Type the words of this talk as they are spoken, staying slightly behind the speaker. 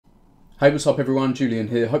Hey, what's up everyone, Julian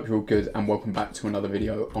here, hope you're all good and welcome back to another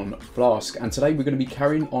video on Flask. And today we're going to be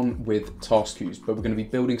carrying on with task queues, but we're going to be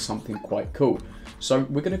building something quite cool. So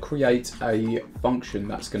we're going to create a function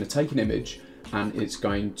that's going to take an image and it's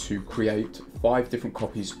going to create 5 different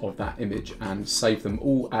copies of that image and save them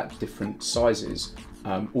all at different sizes,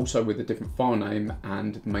 also with a different file name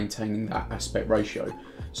and maintaining that aspect ratio.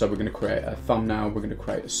 So we're going to create a thumbnail, we're going to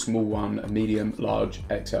create a small one, a medium, large,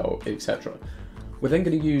 XL, etc. We're then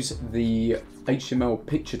going to use the HTML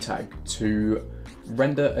picture tag to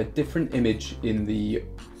render a different image in the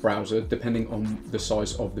browser depending on the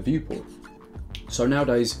size of the viewport. So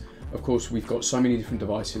nowadays, of course, we've got so many different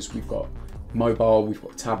devices. We've got mobile, we've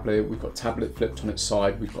got tablet flipped on its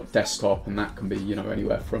side, we've got desktop, and that can be, you know,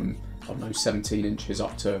 anywhere from, I don't know, 17 inches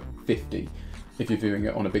up to 50 if you're viewing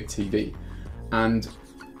it on a big TV. And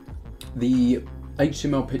the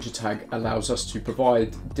HTML picture tag allows us to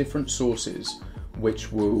provide different sources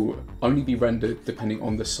which will only be rendered depending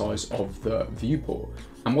on the size of the viewport.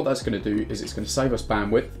 And what that's going to do is it's going to save us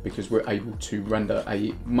bandwidth because we're able to render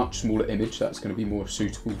a much smaller image that's going to be more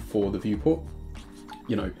suitable for the viewport.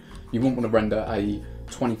 You know, you won't want to render a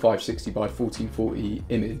 2560 by 1440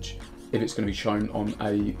 image if it's going to be shown on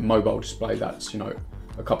a mobile display that's, you know,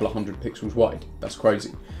 a couple of hundred pixels wide. That's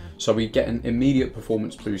crazy. So we get an immediate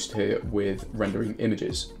performance boost here with rendering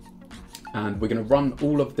images. And we're going to run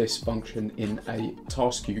all of this function in a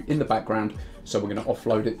task queue in the background. So we're going to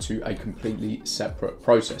offload it to a completely separate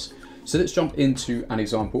process. So let's jump into an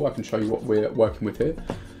example. I can show you what we're working with here.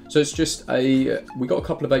 So it's just we got a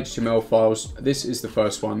couple of HTML files. This is the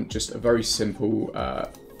first one, just a very simple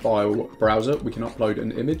file browser. We can upload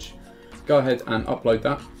an image. Go ahead and upload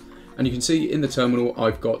that. And you can see in the terminal,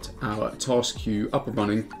 I've got our task queue up and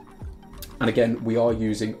running. And again, we are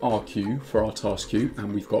using RQ for our task queue,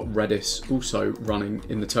 and we've got Redis also running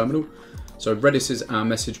in the terminal. So Redis is our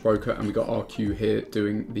message broker, and we've got RQ here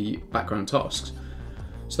doing the background tasks.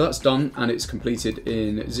 So that's done, and it's completed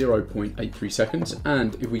in 0.83 seconds.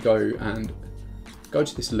 And if we go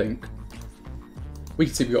to this link, we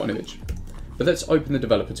can see we've got an image. But let's open the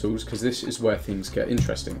developer tools, because this is where things get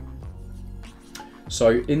interesting.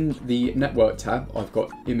 So in the network tab, I've got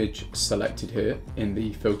image selected here in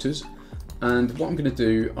the filters. And what I'm going to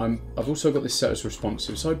do, I've also got this set as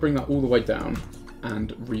responsive, so I bring that all the way down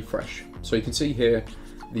and refresh. So you can see here,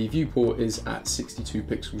 the viewport is at 62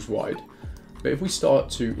 pixels wide. But if we start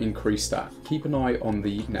to increase that, keep an eye on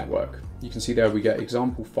the network. You can see there we get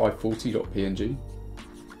example 540.png.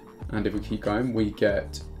 And if we keep going, we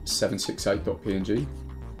get 768.png,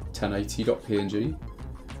 1080.png,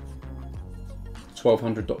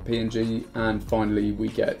 1200.png, and finally we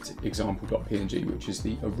get example.png, which is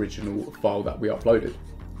the original file that we uploaded.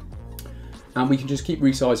 And we can just keep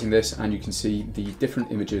resizing this, and you can see the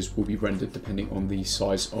different images will be rendered depending on the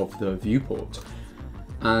size of the viewport.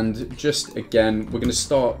 And just again, we're going to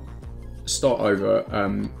start over,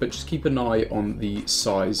 but just keep an eye on the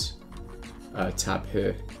size tab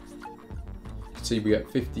here. You can see we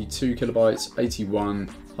get 52 kilobytes, 81,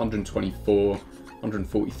 124,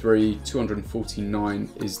 143, 249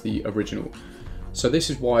 is the original. So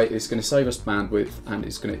this is why it's going to save us bandwidth and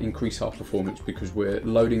it's going to increase our performance, because we're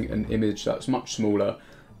loading an image that's much smaller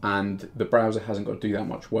and the browser hasn't got to do that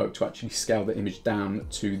much work to actually scale the image down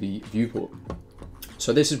to the viewport.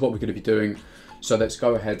 So this is what we're going to be doing. So let's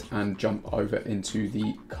go ahead and jump over into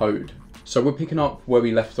the code. So we're picking up where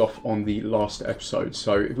we left off on the last episode.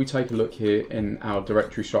 So if we take a look here in our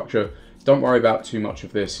directory structure, don't worry about too much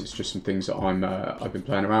of this. It's just some things that I've been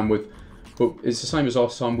playing around with. But it's the same as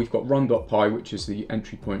last time. We've got run.py, which is the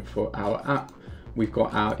entry point for our app. We've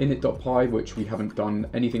got our init.py, which we haven't done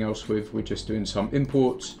anything else with. We're just doing some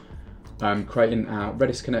imports, creating our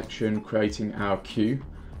Redis connection, creating our queue.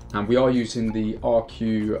 And we are using the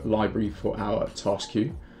RQ library for our task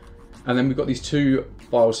queue. And then we've got these 2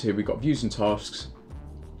 files here. We've got views and tasks.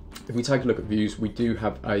 If we take a look at views, we do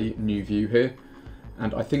have a new view here.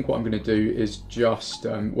 And I think what I'm going to do is just,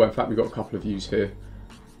 well, in fact, we've got a couple of views here.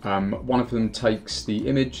 One of them takes the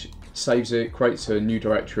image, saves it, creates a new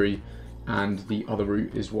directory, and the other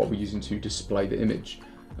route is what we're using to display the image.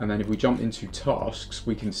 And then if we jump into tasks,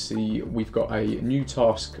 we can see we've got a new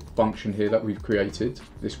task function here that we've created,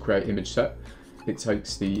 this create image set. It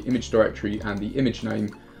takes the image directory and the image name.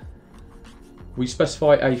 We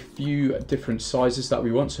specify a few different sizes that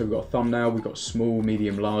we want. So we've got a thumbnail, we've got small,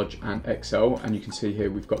 medium, large, and XL. And you can see here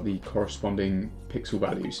we've got the corresponding pixel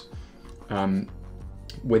values.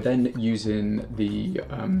 We're then using the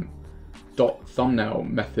 .thumbnail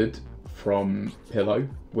method from Pillow,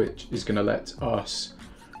 which is going to let us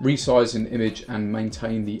resize an image and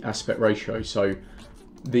maintain the aspect ratio. So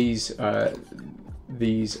these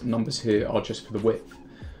these numbers here are just for the width.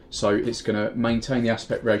 So it's going to maintain the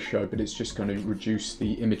aspect ratio, but it's just going to reduce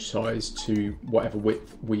the image size to whatever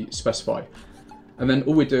width we specify. And then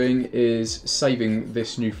all we're doing is saving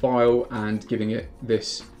this new file and giving it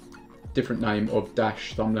this different name of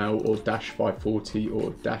dash thumbnail or dash 540 or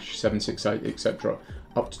dash 768, etc.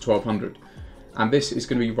 up to 1200. And this is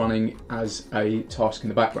going to be running as a task in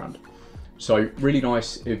the background. So really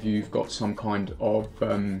nice if you've got some kind of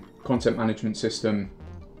content management system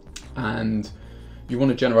and you want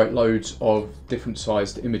to generate loads of different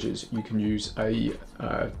sized images. You can use a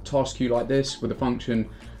task queue like this with a function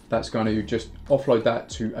that's going to just offload that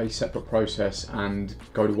to a separate process and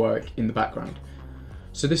go to work in the background.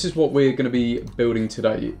 So this is what we're going to be building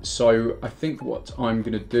today. So I think what I'm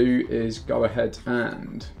going to do is go ahead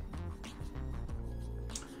and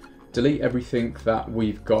delete everything that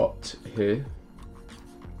we've got here.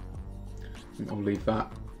 I'll leave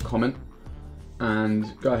that comment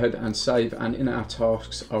and go ahead and save, and in our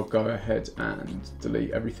tasks I'll go ahead and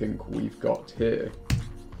delete everything we've got here.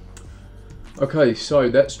 Okay, so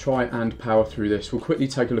let's try and power through this. We'll quickly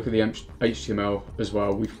take a look at the HTML as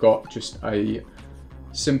well. We've got just a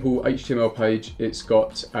simple HTML page. It's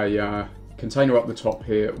got a container up the top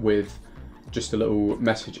here with just a little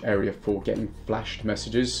message area for getting flashed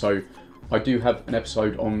messages. So I do have an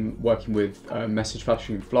episode on working with message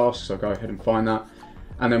flashing in Flask, so I'll go ahead and find that.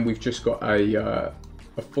 And then we've just got a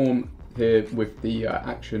form here with the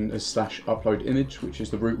action as /upload image, which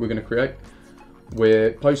is the route we're going to create.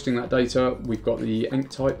 We're posting that data. We've got the enc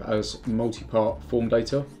type as multi-part form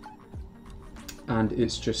data, and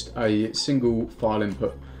it's just a single file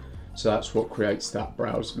input. So that's what creates that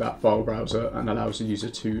file browser and allows the user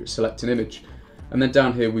to select an image. And then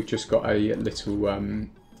down here we've just got a little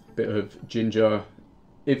bit of ginger.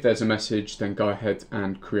 If there's a message, then go ahead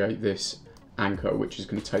and create this anchor, which is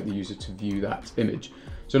going to take the user to view that image.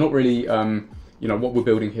 So not really, you know, what we're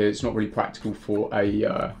building here, it's not really practical for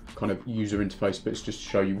a kind of user interface, but it's just to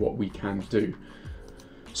show you what we can do.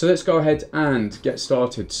 So let's go ahead and get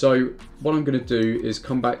started. So what I'm going to do is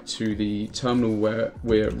come back to the terminal where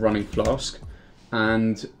we're running Flask,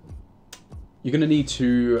 and you're going to need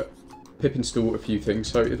to pip install a few things.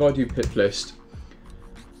 So if I do pip list,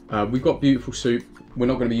 we've got Beautiful Soup. We're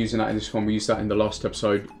not going to be using that in this one. We used that in the last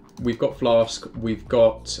episode. We've got Flask, we've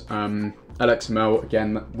got LXML,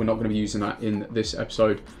 again, we're not going to be using that in this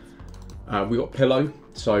episode. We've got Pillow,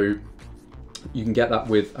 so you can get that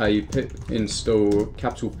with a pip install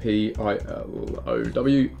capital P-I-L-L-O-W,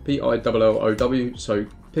 so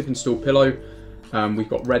pip install Pillow. We've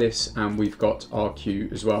got Redis and we've got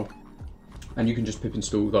RQ as well. And you can just pip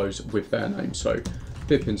install those with their name, so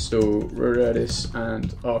pip install Redis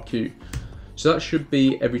and RQ. So that should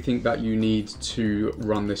be everything that you need to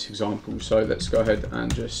run this example. So let's go ahead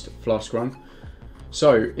and just Flask run.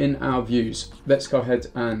 So in our views, let's go ahead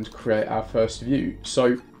and create our first view.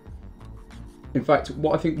 So in fact,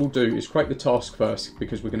 what I think we'll do is create the task first,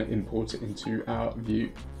 because we're going to import it into our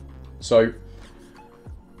view. So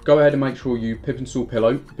go ahead and make sure you pip install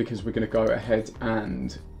Pillow, because we're going to go ahead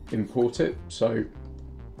and import it. So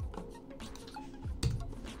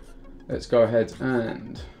let's go ahead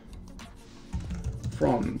and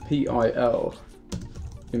from PIL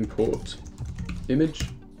import image,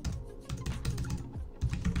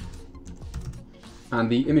 and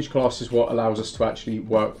the image class is what allows us to actually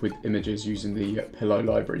work with images using the Pillow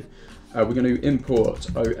library. We're going to import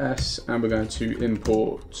OS and we're going to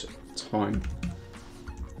import time.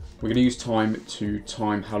 We're going to use time to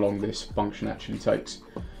time how long this function actually takes.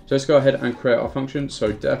 So let's go ahead and create our function.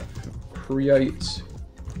 So def create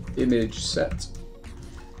image set,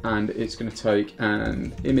 and it's going to take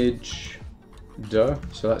an image dir,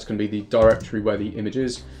 so that's going to be the directory where the image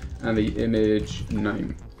is, and the image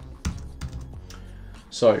name.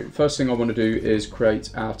 So first thing I want to do is create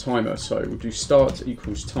our timer. So we'll do start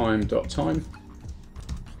equals time.time.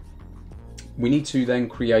 We need to then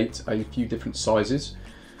create a few different sizes.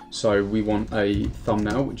 So we want a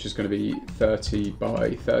thumbnail, which is going to be 30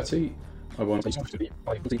 by 30. I want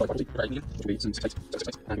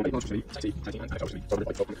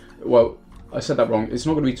well, I said that wrong. It's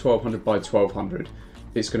not going to be 1200 by 1200.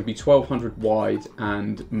 It's going to be 1200 wide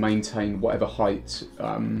and maintain whatever height.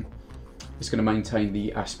 It's going to maintain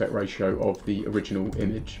the aspect ratio of the original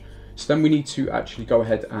image. So then we need to actually go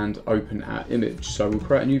ahead and open our image. So we'll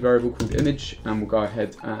create a new variable called image, and we'll go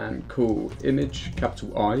ahead and call image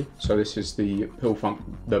capital I. So this is the pill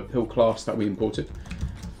class that we imported.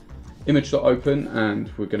 Image.open, and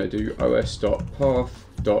we're going to do os.path.join,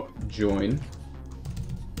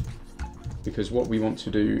 because what we want to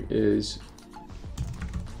do is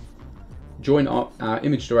join up our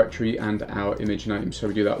image directory and our image name. So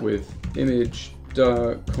we do that with image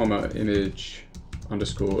comma image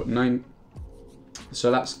underscore name.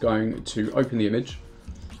 So that's going to open the image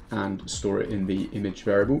and store it in the image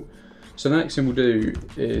variable. So the next thing we'll do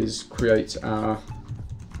is create our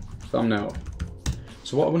thumbnail.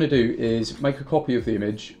 So what I want to do is make a copy of the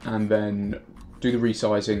image and then do the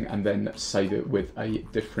resizing and then save it with a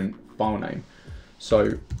different file name.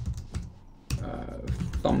 So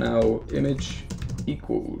thumbnail image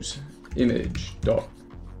equals image dot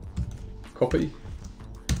copy,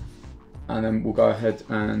 and then we'll go ahead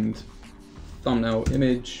and thumbnail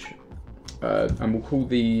image, and we'll call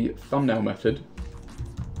the thumbnail method,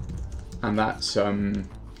 and that's a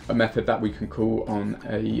method that we can call on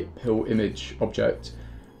a pill image object,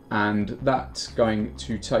 and that's going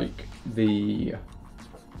to take the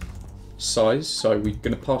size. So we're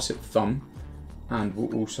going to pass it thumb, and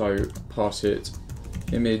we'll also pass it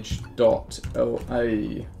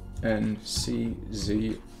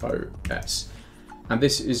image.lanczos. And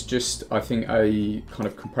this is just, I think, a kind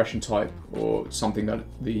of compression type or something that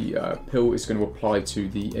the pill is going to apply to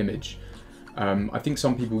the image. I think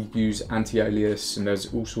some people use anti-alias, and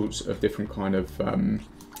there's all sorts of different kind of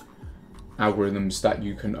algorithms that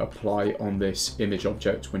you can apply on this image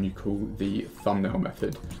object when you call the thumbnail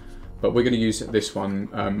method. But we're going to use this one.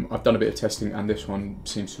 I've done a bit of testing and this one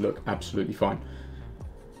seems to look absolutely fine.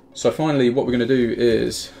 So finally, what we're going to do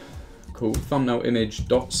is call thumbnail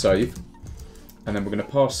image.save, and then we're going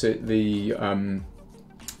to pass it the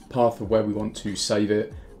path of where we want to save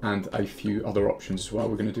it and a few other options as well.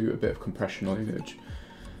 We're going to do a bit of compression on the image.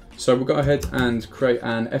 So we'll go ahead and create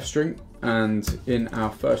an f string, and in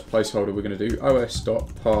our first placeholder we're going to do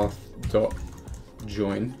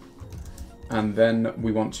os.path.join, and then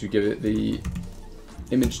we want to give it the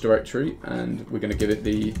image directory, and we're going to give it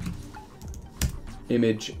the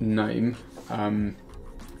image name.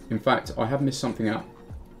 In fact, I have missed something out.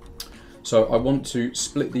 So I want to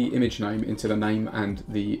split the image name into the name and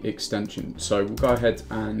the extension. So we'll go ahead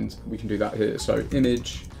and we can do that here. So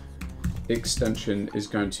image extension is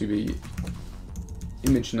going to be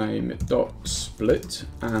image name dot split,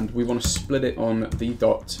 and we want to split it on the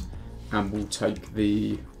dot, and we'll take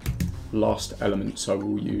the last element. So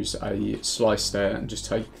we'll use a slice there and just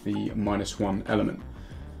take the -1 element.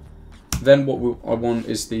 Then what I want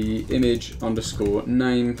is the image underscore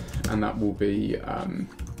name, and that will be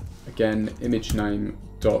again image name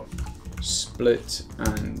dot split,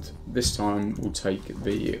 and this time we'll take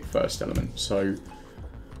the first element. So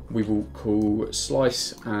we will call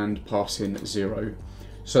slice and pass in 0.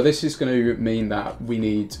 So this is going to mean that we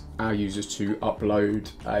need our users to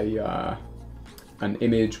upload an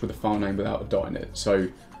image with a file name without a dot in it. So,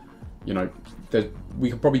 you know, we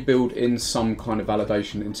could probably build in some kind of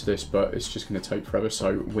validation into this, but it's just going to take forever,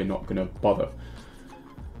 so we're not going to bother.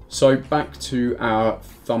 So back to our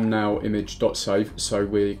thumbnail image.save. So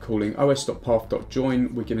we're calling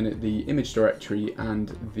os.path.join, we're giving it the image directory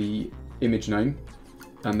and the image name,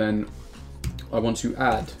 and then I want to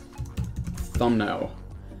add thumbnail,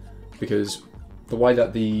 because the way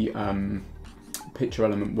that the picture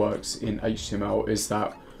element works in HTML is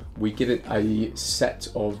that we give it a set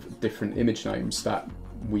of different image names that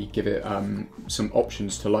we give it some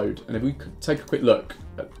options to load. And if we could take a quick look,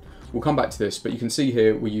 we'll come back to this, but you can see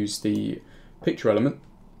here we use the picture element,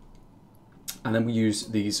 and then we use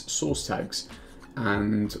these source tags,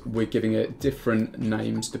 and we're giving it different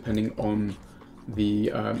names depending on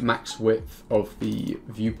the max width of the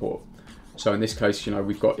viewport. So in this case, you know,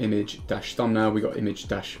 we've got image-thumbnail, we've got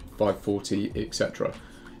image-540, etc.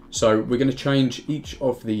 So we're going to change each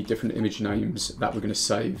of the different image names that we're going to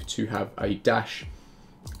save to have a dash,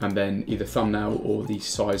 and then either thumbnail or the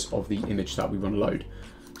size of the image that we want to load.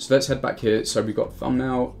 So let's head back here. So we've got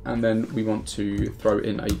thumbnail, and then we want to throw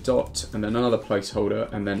in a dot, and then another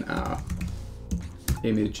placeholder, and then our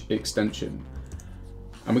image extension.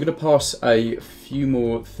 And we're going to pass a few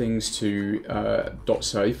more things to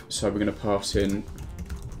 .save. So we're going to pass in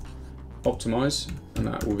optimize, and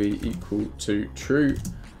that will be equal to true.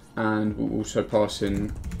 And we'll also pass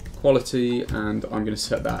in quality, and I'm going to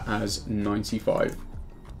set that as 95.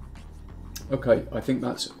 Okay, I think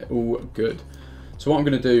that's all good. So what I'm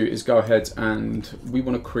going to do is go ahead, and we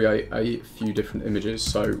want to create a few different images.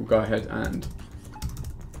 So we'll go ahead and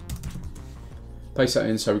paste that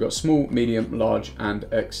in. So we've got small, medium, large, and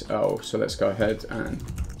XL. So let's go ahead and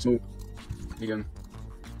small, medium,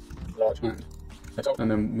 large, and XL.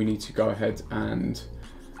 And then we need to go ahead and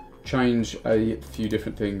change a few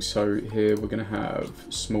different things. So here we're going to have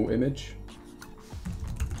small image.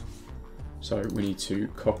 So we need to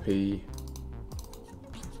copy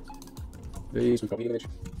these. We copy image,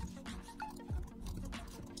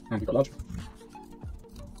 and we've got large.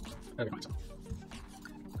 And we've got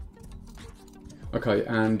okay,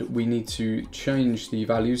 and we need to change the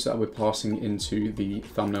values that we're passing into the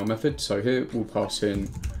thumbnail method. So here we'll pass in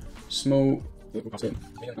small, here we'll pass in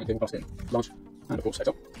medium, and here we'll pass in large, and of course heads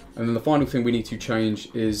up. And then the final thing we need to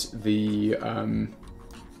change is the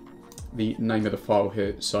name of the file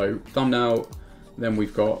here. So thumbnail, then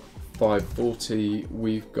we've got 540,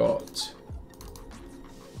 we've got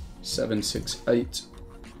 768,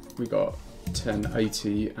 we got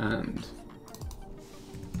 1080 and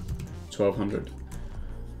 1200.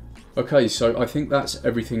 Okay, so I think that's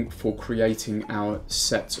everything for creating our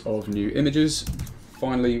set of new images.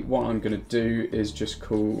 Finally, what I'm going to do is just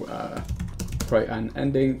call create an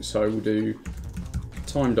ending. So we'll do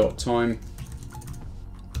time.time,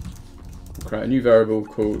 create a new variable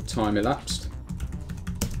called time elapsed.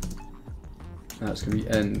 And that's going to be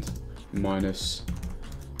end minus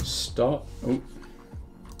start. Oh.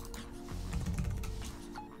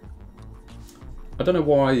 I don't know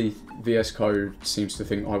why VS Code seems to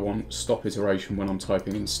think I want stop iteration when I'm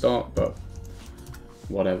typing in start, but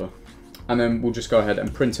whatever. And then we'll just go ahead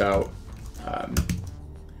and print out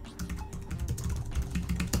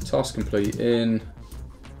task complete in,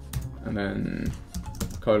 and then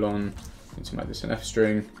colon, need to make this an F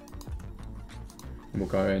string, and we'll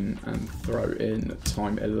go in and throw in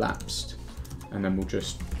time elapsed, and then we'll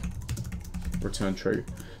just return true.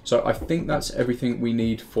 So I think that's everything we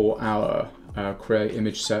need for our create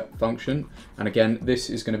image set function. And again, this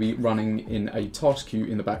is going to be running in a task queue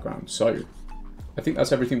in the background. So I think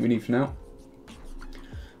that's everything we need for now.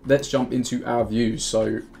 Let's jump into our views.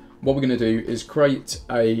 So what we're going to do is create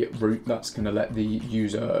a route that's going to let the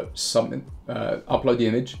user upload the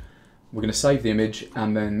image. We're going to save the image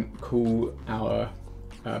and then call our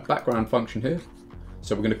background function here.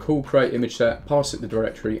 So we're going to call create image set, pass it the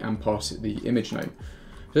directory, and pass it the image name.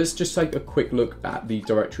 Let's just take a quick look at the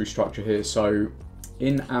directory structure here. So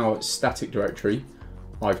in our static directory,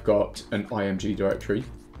 I've got an img directory.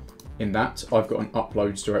 In that, I've got an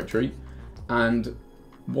uploads directory. And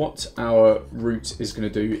what our route is going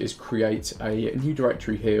to do is create a new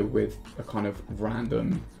directory here with a kind of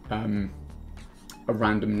random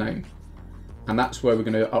name. And that's where we're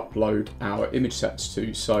going to upload our image sets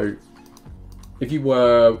to. So if you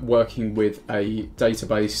were working with a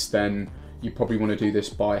database, then you probably want to do this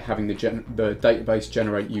by having the database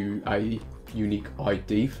generate you a unique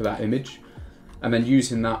ID for that image, and then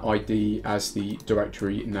using that ID as the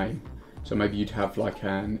directory name. So maybe you'd have like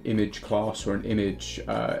an image class or an image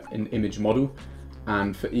model,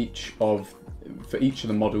 and for each of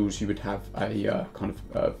the models you would have a kind of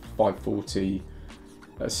 540,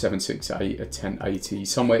 a 768, a 1080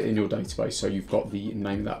 somewhere in your database. So you've got the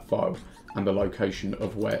name of that file and the location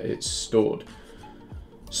of where it's stored.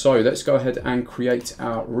 So let's go ahead and create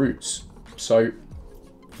our routes. So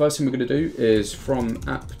first thing we're going to do is from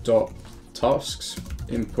app.tasks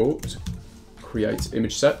import create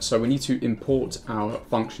image set. So we need to import our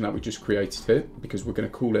function that we just created here, because we're going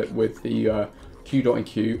to call it with the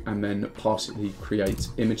q.enqueue and then pass it the create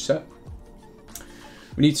image set.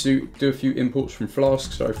 We need to do a few imports from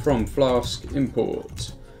Flask. So from Flask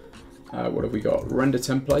import, what have we got? Render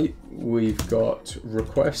template, we've got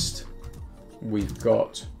request, we've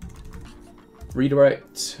got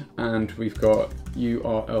redirect, and we've got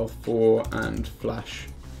URL4 and flash.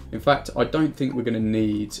 In fact, I don't think we're going to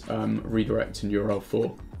need redirect and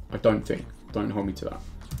URL4. I don't think. Don't hold me to that.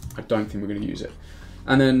 I don't think we're going to use it.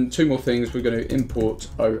 And then two more things. We're going to import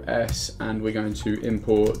OS, and we're going to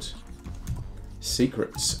import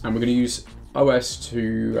secrets. And we're going to use OS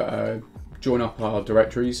to join up our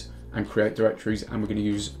directories and create directories, and we're going to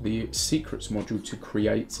use the secrets module to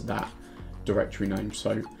create that directory name.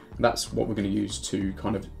 So that's what we're going to use to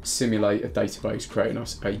kind of simulate a database, creating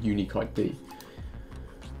us a unique ID.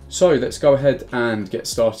 So let's go ahead and get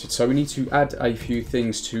started. So we need to add a few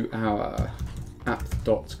things to our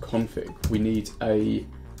app.config. We need a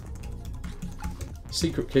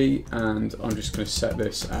secret key, and I'm just going to set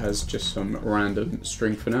this as just some random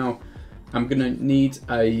string for now. I'm going to need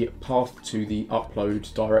a path to the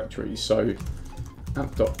upload directory. So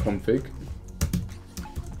app.config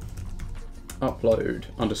upload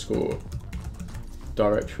underscore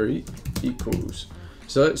directory equals.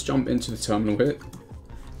 So let's jump into the terminal here.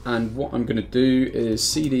 And what I'm going to do is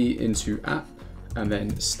cd into app, and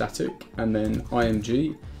then static, and then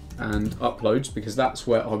img and uploads, because that's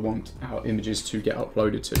where I want our images to get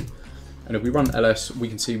uploaded to. And if we run ls, we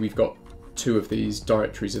can see we've got two of these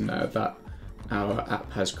directories in there that our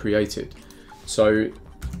app has created. So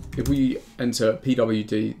if we enter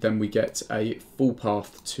pwd, then we get a full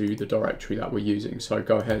path to the directory that we're using. So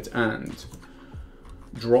go ahead and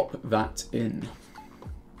drop that in.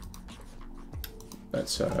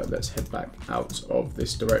 Let's head back out of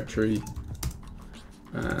this directory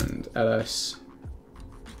and ls.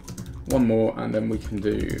 One more, and then we can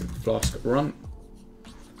do Flask run.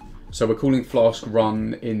 So we're calling Flask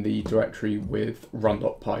run in the directory with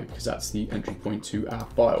run.py because that's the entry point to our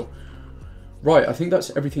file. Right, I think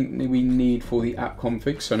that's everything we need for the app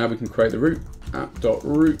config. So now we can create the root,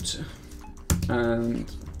 app.root,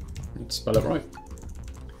 and need to spell it right.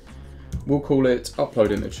 We'll call it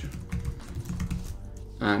upload image.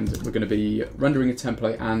 And we're going to be rendering a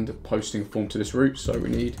template and posting a form to this root. So we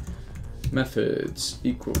need methods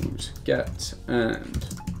equals get and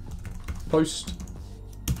post.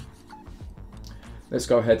 Let's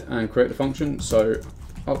go ahead and create the function. So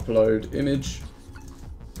upload image.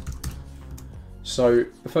 So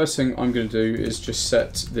the first thing I'm going to do is just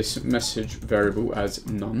set this message variable as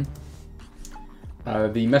none.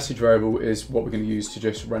 The message variable is what we're going to use to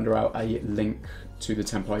just render out a link to the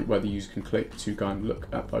template where the user can click to go and look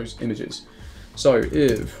at those images. So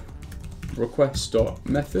if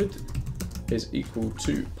request.method is equal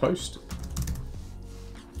to post,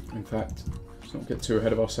 in fact, let's not get too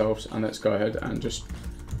ahead of ourselves, and let's go ahead and just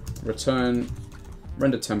return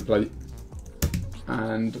render template.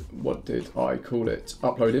 And what did I call it?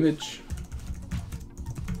 Upload image.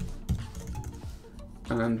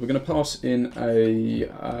 And we're going to pass in a,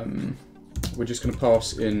 we're just going to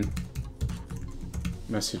pass in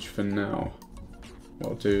message for now. What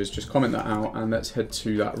I'll do is just comment that out, and let's head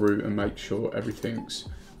to that root and make sure everything's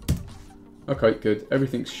okay. Good,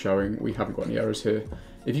 everything's showing. We haven't got any errors here.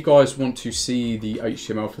 If you guys want to see the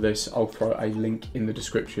HTML for this, I'll throw a link in the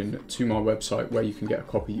description to my website where you can get a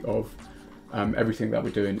copy of everything that we're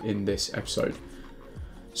doing in this episode.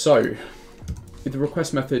 So if the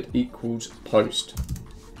request method equals post,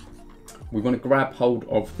 we want to grab hold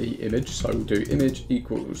of the image. So we'll do image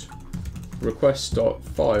equals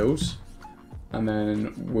request.files, and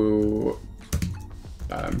then we'll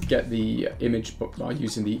get the image by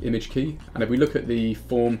using the image key. And if we look at the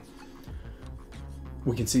form,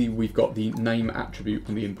 we can see we've got the name attribute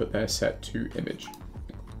on the input there set to image.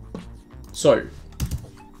 So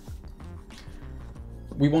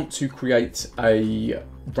we want to create a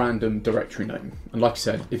random directory name. And like I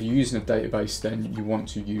said, if you're using a database, then you want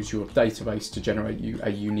to use your database to generate you a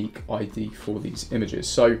unique ID for these images.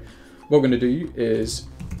 So what we're going to do is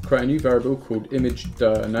create a new variable called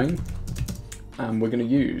image_name, and we're going to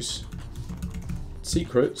use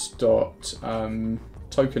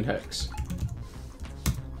secrets.token hex,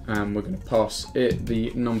 and we're going to pass it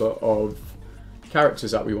the number of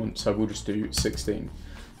characters that we want. So we'll just do 16.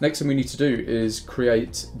 Next thing we need to do is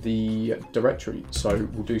create the directory. So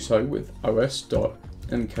we'll do so with os.mkdir,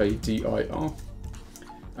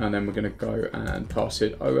 and then we're going to go and pass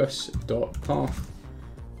it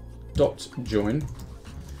os.path.join.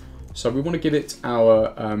 So we want to give it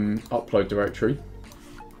our upload directory,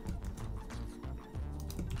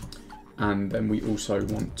 and then we also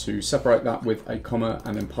want to separate that with a comma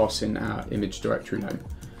and then pass in our image directory name.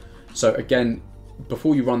 So again,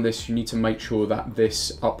 before you run this, you need to make sure that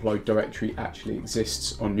this upload directory actually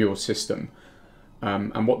exists on your system.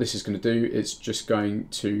 And what this is going to do is just going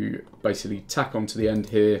to basically tack onto the end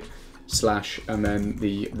here slash and then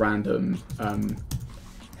the random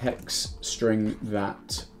hex string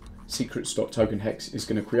that secrets.token hex is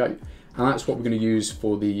going to create. And that's what we're going to use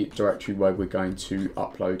for the directory where we're going to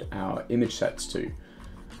upload our image sets to.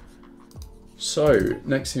 So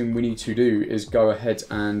next thing we need to do is go ahead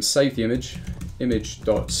and save the image,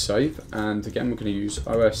 image.save, and again we're going to use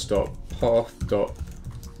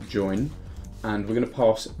os.path.join, and we're going to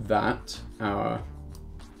pass that our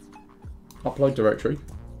upload directory.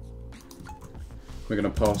 We're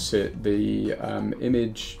going to pass it the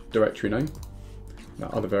image directory name,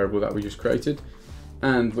 that other variable that we just created,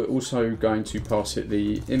 and we're also going to pass it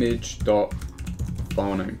the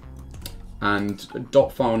image.filename. And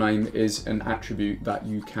 .filename is an attribute that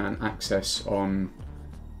you can access on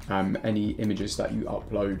any images that you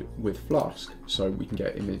upload with Flask. So we can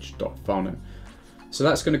get image.filename. So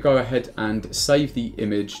that's going to go ahead and save the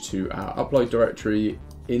image to our upload directory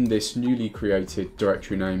in this newly created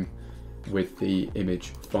directory name with the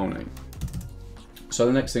image file name. So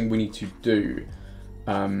the next thing we need to do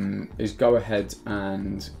is go ahead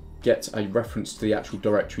and get a reference to the actual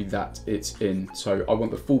directory that it's in. So I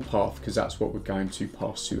want the full path because that's what we're going to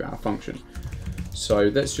pass to our function.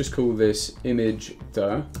 So let's just call this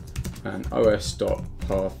image_dir and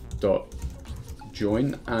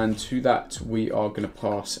os.path.join, and to that we are going to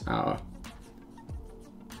pass our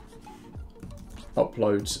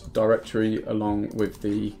uploads directory along with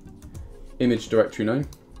the image directory name,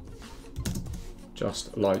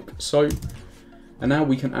 just like so. And now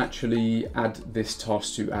we can actually add this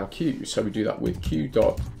task to our queue. So we do that with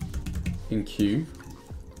queue.enqueue.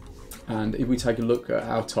 And if we take a look at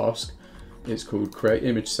our task, it's called create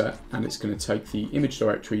image set, and it's going to take the image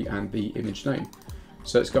directory and the image name.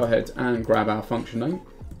 So let's go ahead and grab our function name.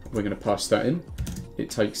 We're going to pass that in.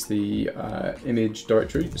 It takes the image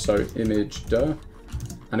directory, so image dir,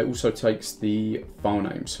 and it also takes the file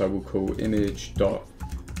name. So we'll call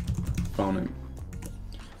image.filename.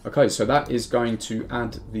 Okay, so that is going to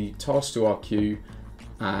add the task to our queue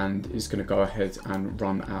and is going to go ahead and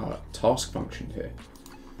run our task function here.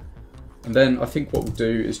 And then I think what we'll do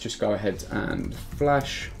is just go ahead and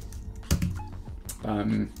flash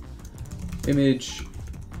image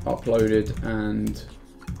uploaded and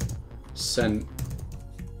sent.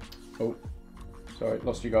 Oh, sorry,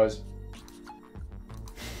 lost you guys.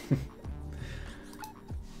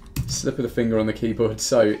 Slip of the finger on the keyboard.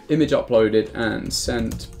 So image uploaded and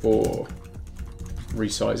sent for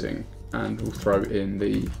resizing, and we'll throw in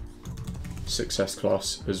the success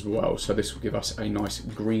class as well. So this will give us a nice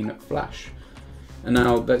green flash. And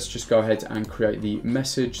now let's just go ahead and create the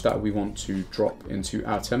message that we want to drop into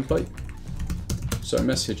our template. So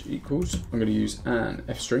message equals, I'm going to use an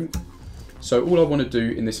f string. So all I want to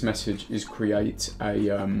do in this message is create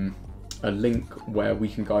a link where we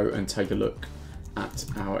can go and take a look at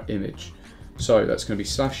our image. So that's going to be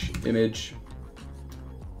slash image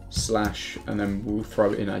slash, and then we'll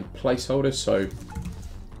throw in a placeholder. So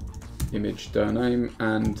image dir name,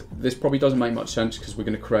 and this probably doesn't make much sense because we're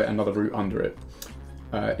going to create another route under it.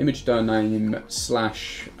 Image dir name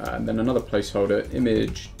slash, and then another placeholder,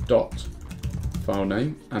 image dot file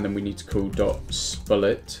name, and then we need to call dot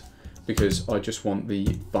split because I just want the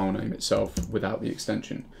file name itself without the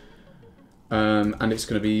extension. And it's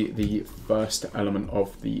going to be the first element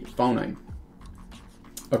of the file name.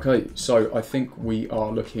 Okay, so I think we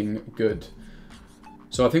are looking good.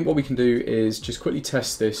 So I think what we can do is just quickly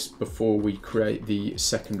test this before we create the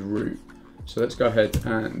second route. So let's go ahead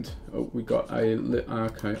and, oh, we got a,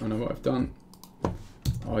 okay, I know what I've done.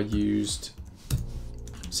 I used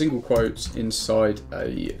single quotes inside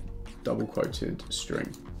a double quoted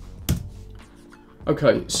string.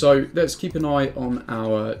 Okay, so let's keep an eye on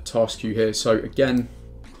our task queue here. So again,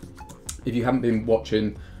 if you haven't been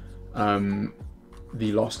watching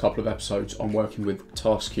the last couple of episodes on working with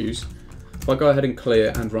task queues, if I go ahead and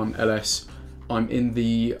clear and run ls, I'm in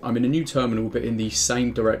a new terminal, but in the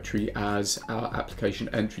same directory as our application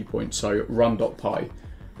entry point, so run.py.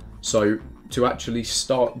 So to actually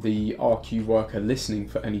start the rq worker listening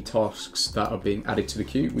for any tasks that are being added to the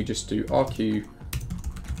queue, we just do rq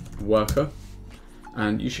worker,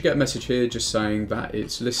 and you should get a message here just saying that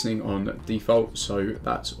it's listening on default, so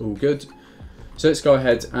that's all good. So let's go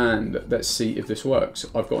ahead and let's see if this works.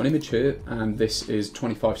 I've got an image here, and this is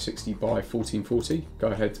 2560 by 1440. Go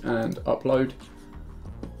ahead and upload.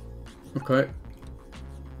 Okay.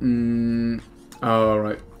 All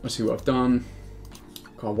right, let's see what I've done.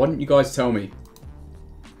 God, why didn't you guys tell me?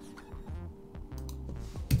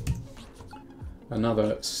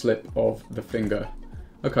 Another slip of the finger.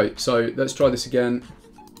 Okay, so let's try this again.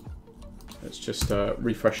 Let's just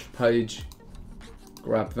refresh the page.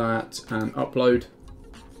 Grab that and upload.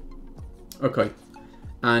 Okay,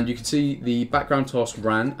 and you can see the background task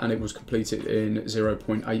ran and it was completed in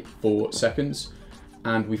 0.84 seconds.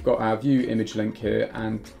 And we've got our view image link here,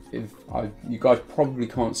 and you guys probably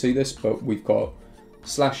can't see this, but we've got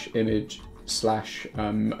slash image slash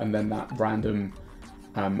and then that random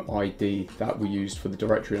ID that we used for the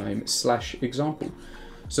directory name slash example.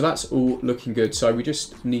 So that's all looking good. So we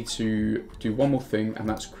just need to do one more thing, and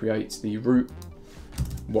that's create the route,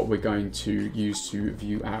 what we're going to use to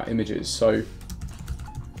view our images. So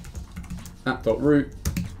app.route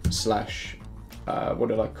slash, what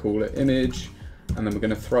did I call it, image, and then we're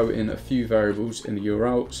going to throw in a few variables in the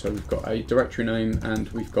URL. So we've got a directory name and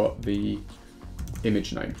we've got the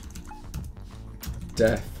image name.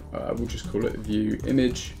 Def, we'll just call it view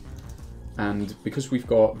image. And because we've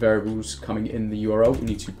got variables coming in the URL, we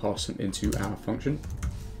need to pass them into our function.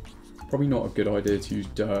 Probably not a good idea to use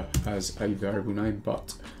dir as a variable name,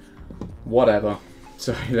 but whatever.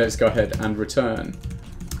 So let's go ahead and return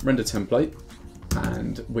render template,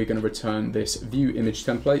 and we're going to return this view image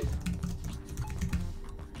template,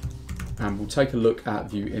 and we'll take a look at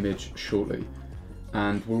view image shortly.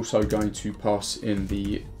 And we're also going to pass in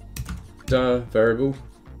the dir variable,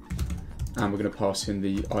 and we're going to pass in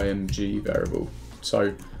the img variable.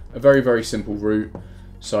 So a very, very simple route.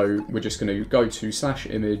 So we're just going to go to slash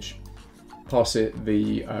image, pass it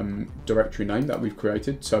the directory name that we've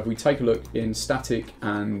created. So if we take a look in static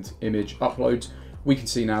and image uploads, we can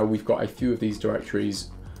see now we've got a few of these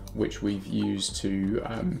directories which we've used to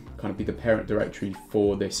kind of be the parent directory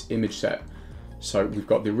for this image set. So we've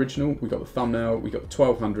got the original, we've got the thumbnail, we've got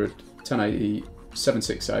 1200, 1080,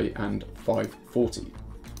 768 and 540.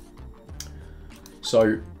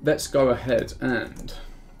 So let's go ahead, and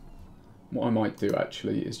what I might do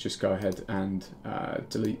actually is just go ahead and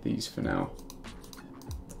delete these for now.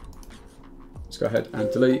 Let's go ahead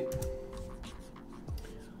and delete.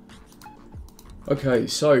 Okay,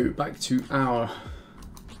 so back to our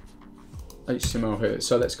HTML here.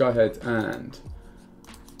 So let's go ahead and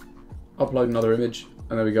upload another image,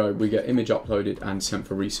 and there we go. We get image uploaded and sent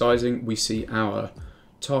for resizing. We see our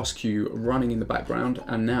task queue running in the background,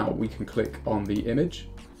 and now we can click on the image.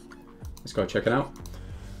 Let's go check it out.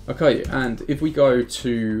 Okay, and if we go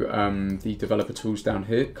to the developer tools down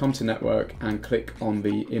here, come to network and click on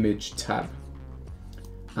the image tab.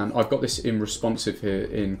 And I've got this in responsive here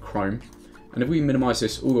in Chrome. And if we minimize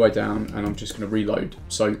this all the way down, and I'm just going to reload.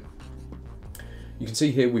 So you can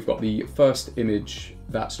see here we've got the first image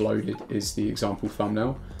that's loaded is the example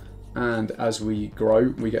thumbnail. And as we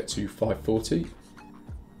grow, we get to 540.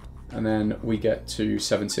 And then we get to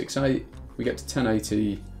 768, we get to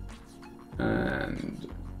 1080, and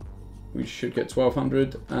we should get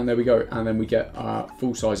 1200, and there we go. And then we get our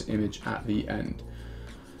full size image at the end.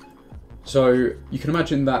 So you can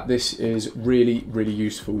imagine that this is really, really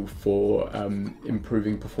useful for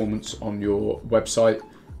improving performance on your website,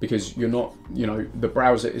 because you're not, the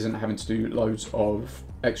browser isn't having to do loads of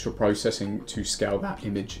extra processing to scale that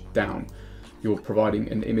image down. You're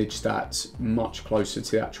providing an image that's much closer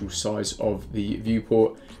to the actual size of the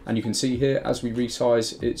viewport. And you can see here, as we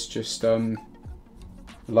resize, it's just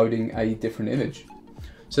loading a different image.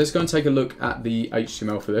 So let's go and take a look at the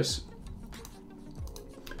HTML for this.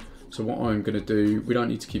 So what I'm going to do, we don't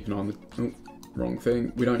need to keep an eye on the, wrong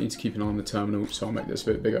thing. We don't need to keep an eye on the terminal, so I'll make this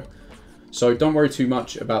a bit bigger. So don't worry too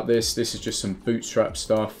much about this. This is just some bootstrap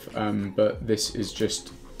stuff, but this is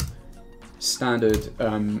just standard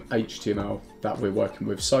HTML that we're working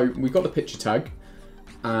with. So we've got the picture tag,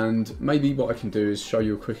 and maybe what I can do is show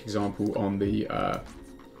you a quick example on the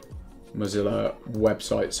Mozilla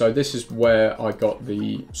website. So this is where I got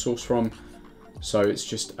the source from. So it's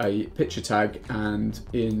just a picture tag, and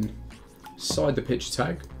inside the picture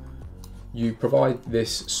tag, you provide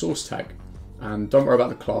this source tag. And don't worry about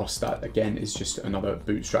the class, that again is just another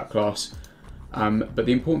bootstrap class. But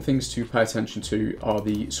the important things to pay attention to are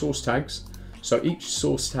the source tags. So each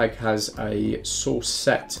source tag has a source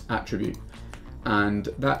set attribute, and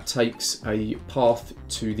that takes a path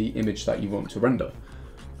to the image that you want to render.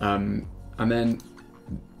 And then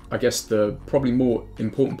I guess the probably more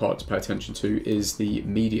important part to pay attention to is the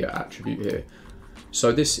media attribute here.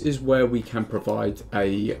 So this is where we can provide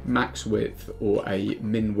a max width or a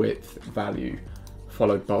min width value,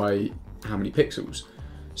 followed by how many pixels.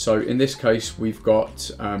 So in this case, we've got,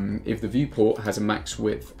 if the viewport has a max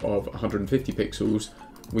width of 150 pixels,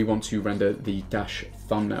 we want to render the dash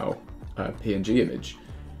thumbnail PNG image.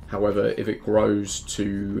 However, if it grows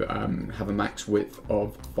to have a max width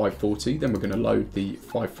of 540, then we're going to load the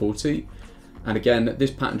 540. And again,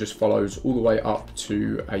 this pattern just follows all the way up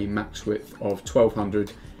to a max width of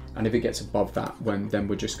 1200. And if it gets above that, then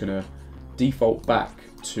we're just going to default back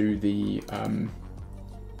to the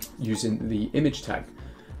using the image tag.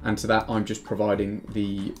 And to that, I'm just providing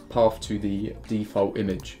the path to the default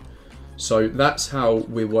image. So that's how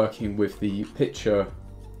we're working with the picture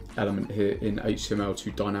element here in HTML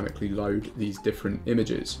to dynamically load these different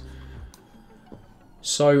images.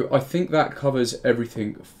 So I think that covers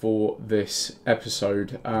everything for this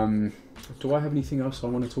episode. Do I have anything else I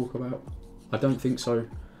want to talk about? I don't think so.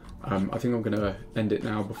 I think I'm going to end it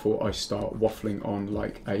now before I start waffling on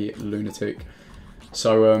like a lunatic.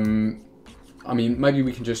 So I mean, maybe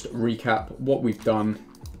we can just recap what we've done.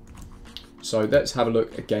 So let's have a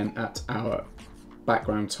look again at our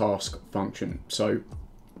background task function. So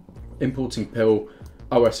importing pill,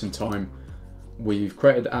 OS and time. We've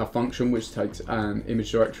created our function which takes an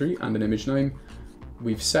image directory and an image name.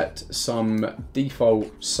 We've set some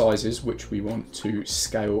default sizes which we want to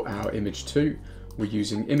scale our image to. We're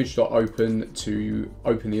using image.open to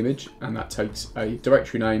open the image, and that takes a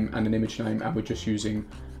directory name and an image name, and we're just using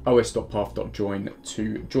os.path.join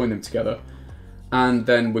to join them together. And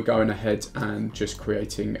then we're going ahead and just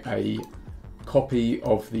creating a copy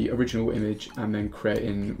of the original image and then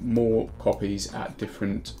creating more copies at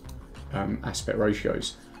different aspect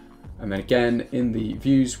ratios. And then again in the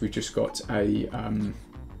views, we've just got a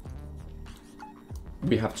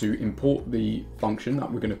we have to import the function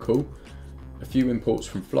that we're going to call, a few imports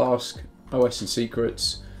from Flask, OS and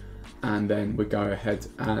secrets, and then we go ahead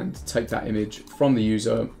and take that image from the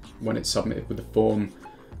user when it's submitted with the form.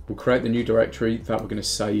 We'll create the new directory that we're going to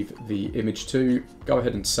save the image to, go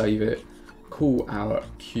ahead and save it, call our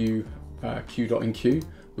queue.enqueue,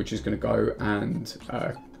 which is going to go and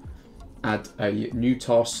add a new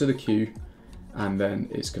task to the queue, and then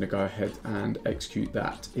it's going to go ahead and execute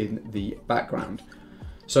that in the background.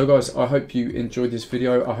 So guys, I hope you enjoyed this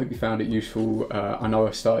video. I hope you found it useful. I know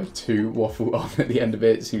I started to waffle on at the end of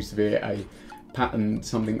it. It seems to be a pattern,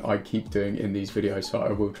 something I keep doing in these videos, so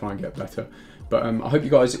I will try and get better. But I hope you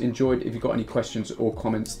guys enjoyed. If you've got any questions or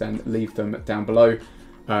comments, then leave them down below.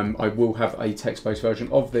 I will have a text-based version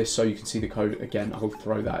of this, so you can see the code again. I'll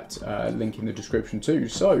throw that link in the description too.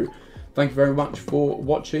 So thank you very much for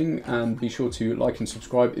watching, and be sure to like and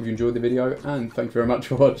subscribe if you enjoyed the video. And thank you very much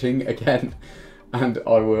for watching again, and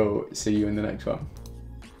I will see you in the next one.